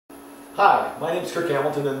Hi, my name is Kirk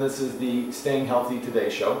and this is the Staying Healthy Today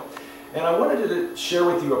show. And I wanted to share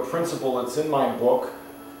with you a principle that's in my book,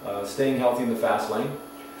 Staying Healthy in the Fast Lane.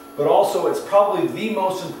 But also it's probably the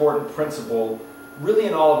most important principle really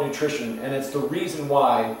in all of nutrition, and it's the reason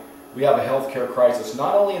why we have a healthcare crisis,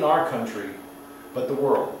 not only in our country, but the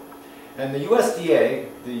world. And the USDA,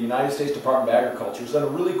 the United States Department of Agriculture, has done a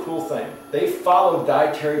really cool thing. They followed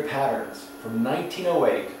dietary patterns from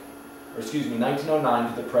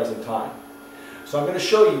 1909 to the present time. So I'm going to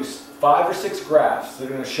show you 5 or 6 graphs that are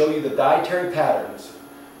going to show you the dietary patterns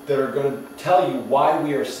that are going to tell you why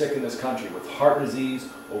we are sick in this country with heart disease,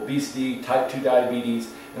 obesity, type 2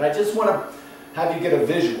 diabetes. And I just want to have you get a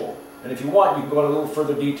visual. And if you want, you can go into a little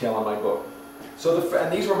further detail on my book.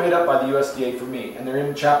 And these were made up by the USDA for me, and they're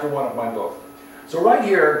in chapter 1 of my book. So right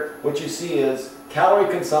here, what you see is calorie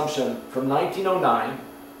consumption from 1909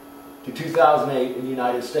 to 2008 in the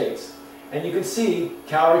United States. And you can see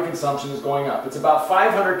calorie consumption is going up. It's about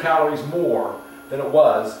 500 calories more than it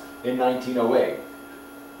was in 1908.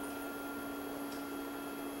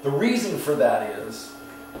 The reason for that is,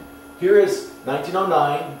 here is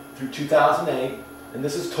 1909 through 2008, and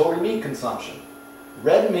this is total meat consumption.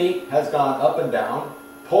 Red meat has gone up and down,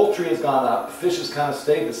 poultry has gone up, fish has kind of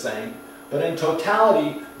stayed the same, but in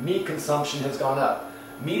totality, meat consumption has gone up.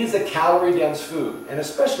 Meat is a calorie-dense food, and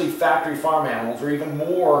especially factory farm animals are even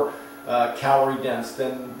more calorie-dense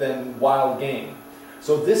than wild game.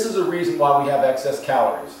 So this is a reason why we have excess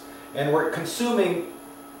calories. And we're consuming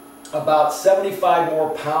about 75 more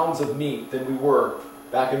pounds of meat than we were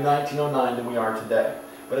back in 1909 than we are today.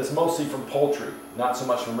 But it's mostly from poultry, not so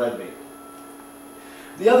much from red meat.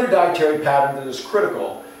 The other dietary pattern that is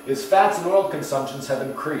critical is fats and oil consumptions have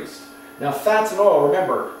increased. Now fats and oil,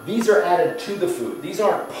 remember, these are added to the food. These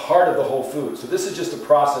aren't part of the whole food. So this is just a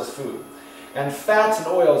processed food. And fats and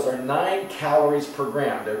oils are 9 calories per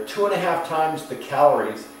gram. They're 2.5 times the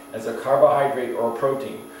calories as a carbohydrate or a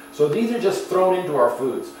protein. So these are just thrown into our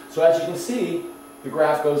foods. So as you can see, the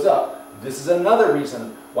graph goes up. This is another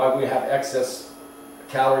reason why we have excess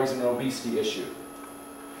calories and an obesity issue.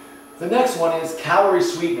 The next one is calorie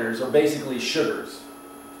sweeteners, or basically sugars.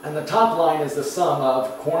 And the top line is the sum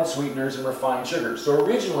of corn sweeteners and refined sugars. So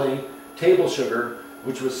originally, table sugar,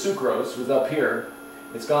 which was sucrose, was up here.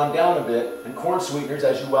 It's gone down a bit, and corn sweeteners,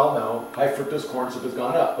 as you well know, high fructose corn syrup has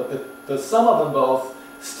gone up. But the sum of them both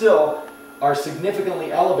still are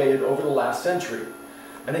significantly elevated over the last century.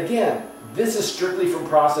 And again, this is strictly from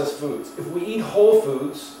processed foods. If we eat whole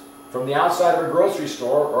foods from the outside of a grocery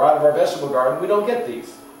store or out of our vegetable garden, we don't get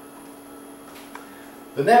these.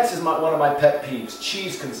 The next is one of my pet peeves,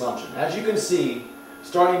 cheese consumption. As you can see,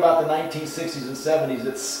 starting about the 1960s and 70s,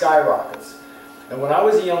 it skyrockets. And when I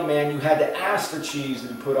was a young man, you had to ask for cheese to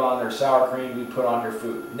be put on, or sour cream to be put on your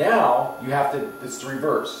food. Now, you have to, it's the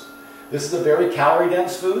reverse. This is a very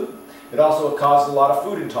calorie-dense food. It also causes a lot of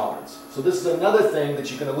food intolerance. So this is another thing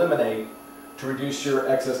that you can eliminate to reduce your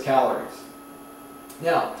excess calories.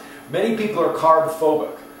 Now, many people are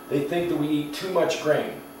carb-phobic. They think that we eat too much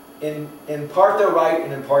grain. In part they're right,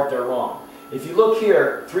 and in part they're wrong. If you look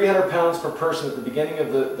here, 300 pounds per person at the beginning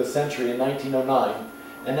of the century in 1909,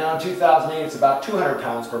 and now in 2008 it's about 200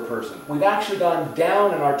 pounds per person. We've actually gone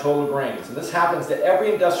down in our total grains, and this happens to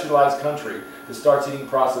every industrialized country that starts eating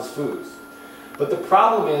processed foods. But the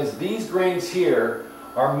problem is these grains here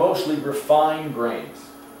are mostly refined grains.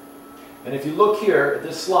 And if you look here at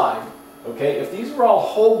this slide, okay, if these were all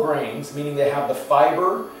whole grains, meaning they have the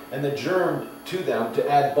fiber and the germ to them to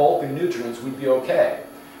add bulk and nutrients, we'd be okay.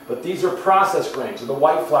 But these are processed grains, or the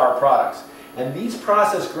white flour products. And these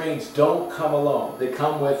processed grains don't come alone. They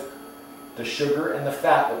come with the sugar and the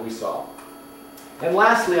fat that we saw. And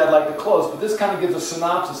lastly, I'd like to close, but this kind of gives a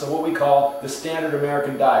synopsis of what we call the standard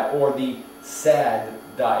American diet, or the SAD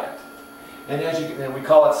diet. And and we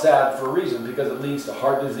call it SAD for a reason, because it leads to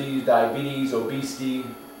heart disease, diabetes, obesity,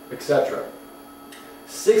 etc.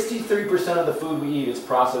 63% of the food we eat is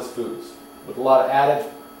processed foods, with a lot of added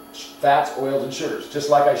fats, oils, and sugars, just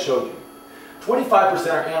like I showed you.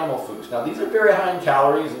 25% are animal foods. Now these are very high in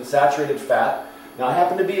calories and saturated fat. Now I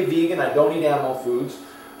happen to be a vegan, I don't eat animal foods,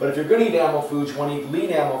 but if you're going to eat animal foods, you want to eat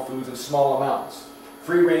lean animal foods in small amounts.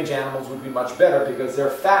 Free-range animals would be much better because their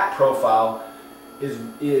fat profile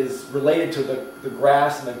is related to the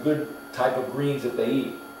grass and the good type of greens that they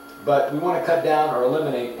eat. But we want to cut down or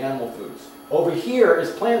eliminate animal foods. Over here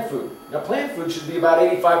is plant food. Now plant food should be about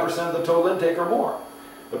 85% of the total intake or more.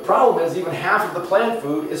 The problem is even half of the plant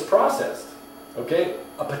food is processed. Okay,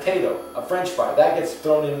 a potato, a French fry, that gets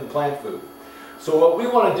thrown in the plant food. So what we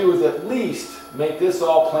want to do is at least make this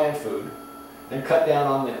all plant food and cut down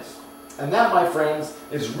on this. And that, my friends,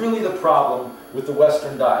 is really the problem with the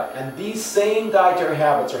Western diet. And these same dietary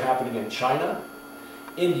habits are happening in China,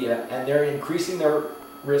 India, and they're increasing their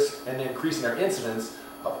risk and increasing their incidence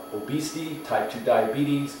of obesity, type 2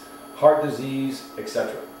 diabetes, heart disease,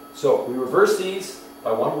 etc. So we reverse these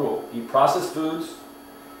by one rule: eat processed foods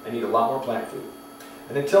and eat a lot more plant food.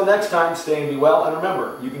 And until next time, stay and be well. And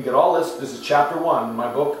remember, you can get all this. This is chapter 1 in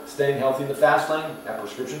my book, Staying Healthy in the Fast Lane, at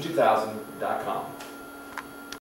prescription2000.com.